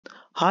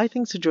Hi,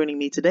 thanks for joining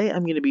me. Today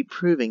I'm going to be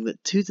proving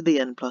that 2 to the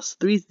n plus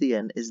 3 to the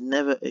n is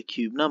never a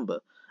cube number,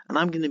 and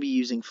I'm going to be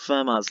using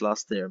Fermat's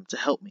last theorem to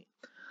help me.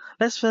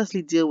 Let's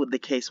firstly deal with the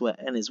case where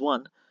n is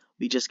 1.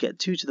 We just get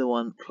 2 to the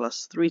 1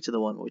 plus 3 to the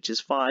 1, which is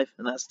 5,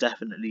 and that's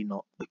definitely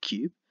not a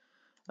cube.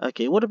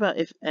 Okay, what about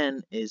if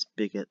n is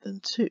bigger than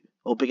 2,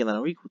 or bigger than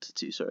or equal to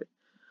 2, sorry.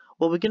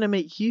 Well, we're going to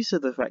make use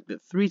of the fact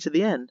that 3 to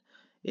the n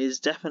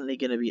is definitely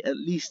going to be at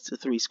least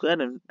 3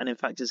 squared, and in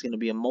fact is going to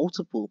be a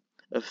multiple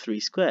of 3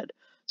 squared.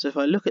 So if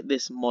I look at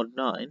this mod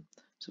 9,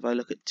 so if I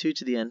look at 2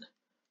 to the n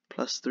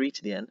plus 3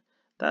 to the n,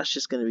 that's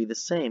just going to be the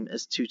same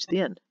as 2 to the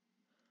n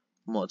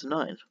mod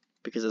 9,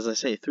 because as I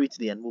say, 3 to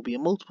the n will be a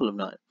multiple of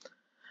 9.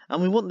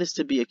 And we want this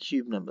to be a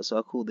cube number, so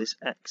I'll call this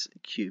x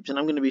cubed, and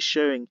I'm going to be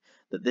showing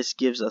that this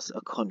gives us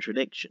a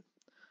contradiction.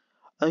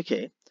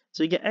 Okay,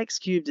 so you get x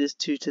cubed is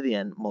 2 to the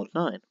n mod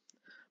 9.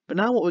 But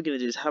now what we're going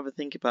to do is have a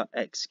think about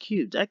x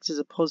cubed. X is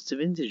a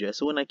positive integer,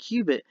 so when I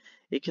cube it,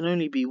 it can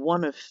only be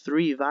one of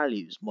 3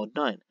 values mod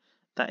 9.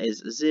 That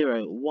is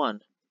 0,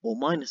 1, or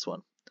minus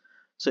 1.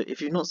 So if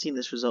you've not seen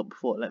this result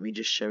before, let me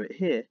just show it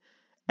here.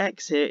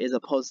 X here is a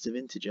positive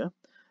integer,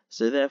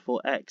 so therefore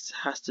x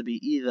has to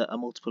be either a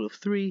multiple of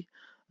 3,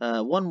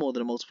 1 more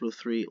than a multiple of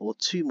 3, or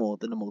 2 more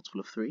than a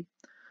multiple of 3.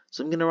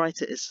 So I'm going to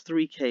write it as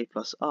 3k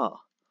plus r,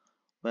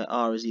 where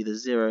r is either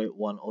 0,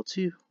 1, or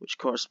 2, which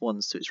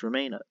corresponds to its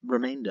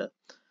remainder.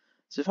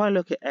 So if I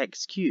look at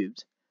x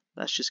cubed,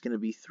 that's just going to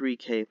be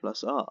 3k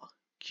plus r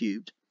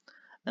cubed.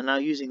 And now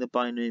using the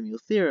binomial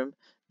theorem,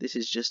 this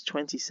is just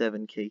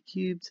 27k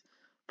cubed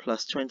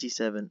plus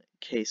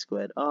 27k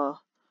squared r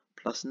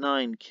plus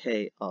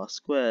 9k r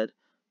squared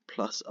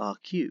plus r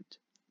cubed.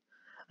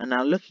 And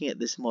now looking at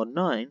this mod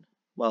 9,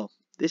 well,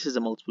 this is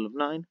a multiple of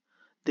 9,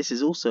 this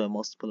is also a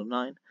multiple of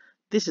 9,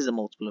 this is a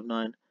multiple of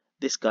 9,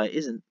 this guy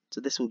isn't,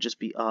 so this will just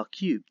be r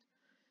cubed.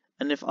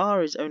 And if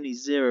r is only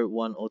 0,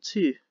 1, or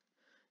 2,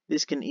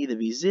 this can either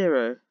be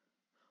 0,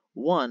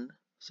 1,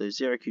 so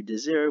 0 cubed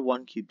is 0,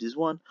 1 cubed is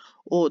 1,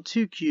 or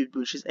 2 cubed,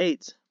 which is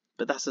 8,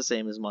 but that's the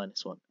same as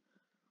minus 1.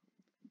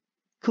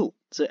 Cool,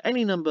 so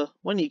any number,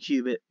 when you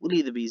cube it, will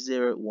either be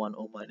 0, 1,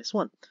 or minus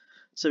 1.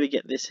 So we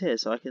get this here,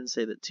 so I can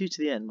say that 2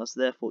 to the n must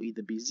therefore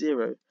either be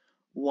 0,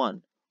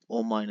 1,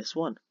 or minus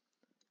 1,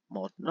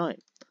 mod 9.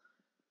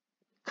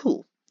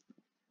 Cool.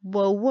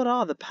 Well, what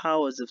are the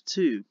powers of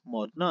 2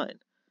 mod 9?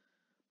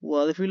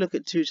 Well, if we look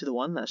at 2 to the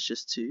 1, that's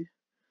just 2.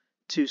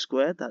 2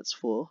 squared, that's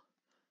 4.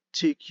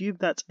 2 cubed,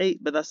 that's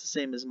 8, but that's the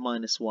same as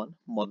minus 1,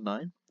 mod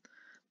 9.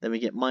 Then we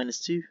get minus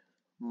 2,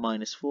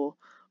 minus 4,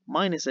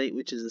 minus 8,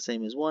 which is the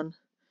same as 1,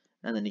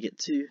 and then you get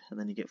 2, and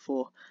then you get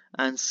 4,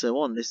 and so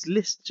on. This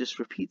list just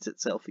repeats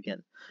itself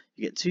again.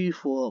 You get 2,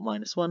 4,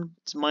 minus 1,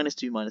 minus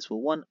 2, minus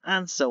 4, 1,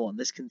 and so on.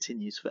 This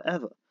continues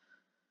forever.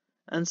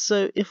 And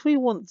so if we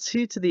want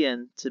 2 to the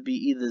n to be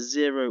either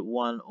 0,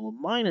 1, or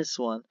minus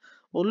 1,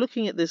 well,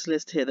 looking at this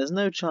list here, there's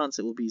no chance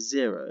it will be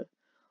 0,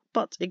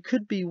 but it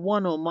could be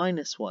 1 or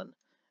minus 1,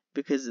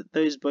 because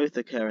those both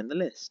occur in the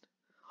list.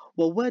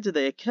 Well, where do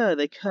they occur?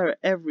 They occur at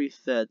every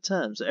third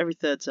term. So every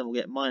third term will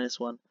get minus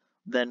 1,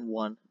 then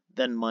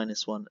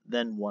minus 1,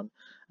 then 1,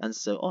 and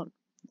so on.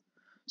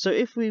 So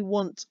if we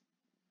want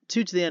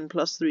 2 to the n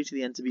plus 3 to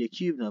the n to be a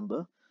cube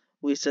number,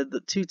 we said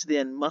that 2 to the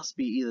n must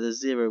be either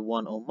 0,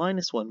 1, or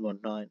minus 1,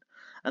 mod 9.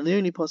 And the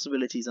only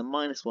possibilities are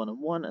minus 1 and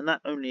 1, and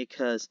that only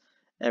occurs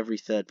every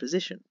third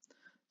position.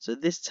 So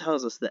this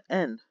tells us that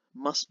n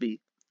must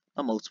be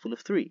a multiple of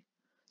 3.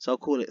 So I'll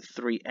call it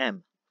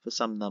 3m for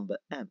some number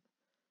m.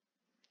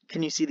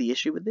 Can you see the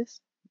issue with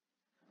this?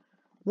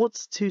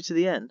 What's 2 to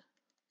the n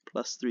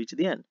plus 3 to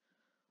the n?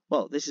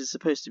 Well, this is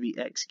supposed to be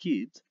x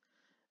cubed,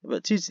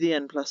 but 2 to the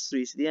n plus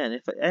 3 to the n,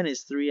 if n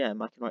is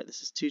 3m, I can write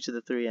this as 2 to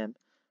the 3m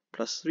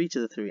plus 3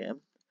 to the 3m,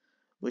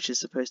 which is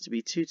supposed to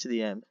be 2 to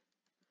the m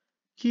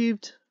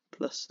cubed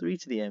plus 3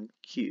 to the m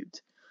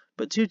cubed.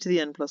 But 2 to the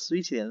n plus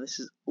 3 to the n, this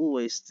is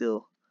always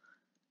still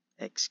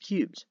x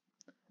cubed.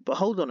 But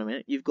hold on a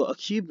minute, you've got a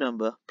cube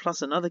number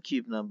plus another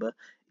cube number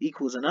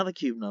equals another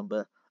cube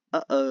number.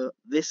 Uh-oh,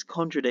 this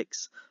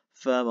contradicts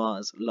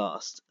Fermat's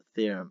last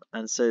theorem,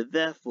 and so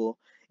therefore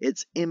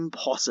it's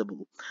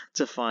impossible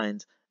to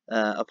find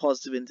a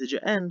positive integer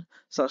n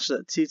such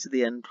that 2 to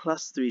the n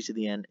plus 3 to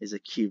the n is a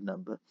cube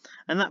number.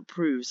 And that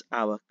proves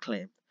our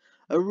claim.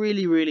 A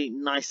really, really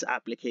nice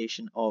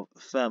application of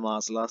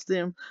Fermat's last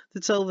theorem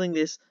to solving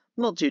this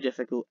not too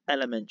difficult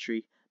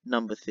elementary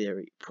number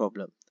theory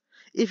problem.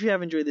 If you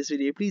have enjoyed this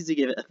video, please do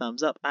give it a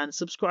thumbs up and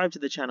subscribe to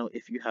the channel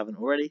if you haven't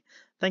already.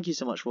 Thank you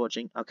so much for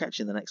watching. I'll catch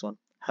you in the next one.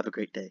 Have a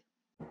great day.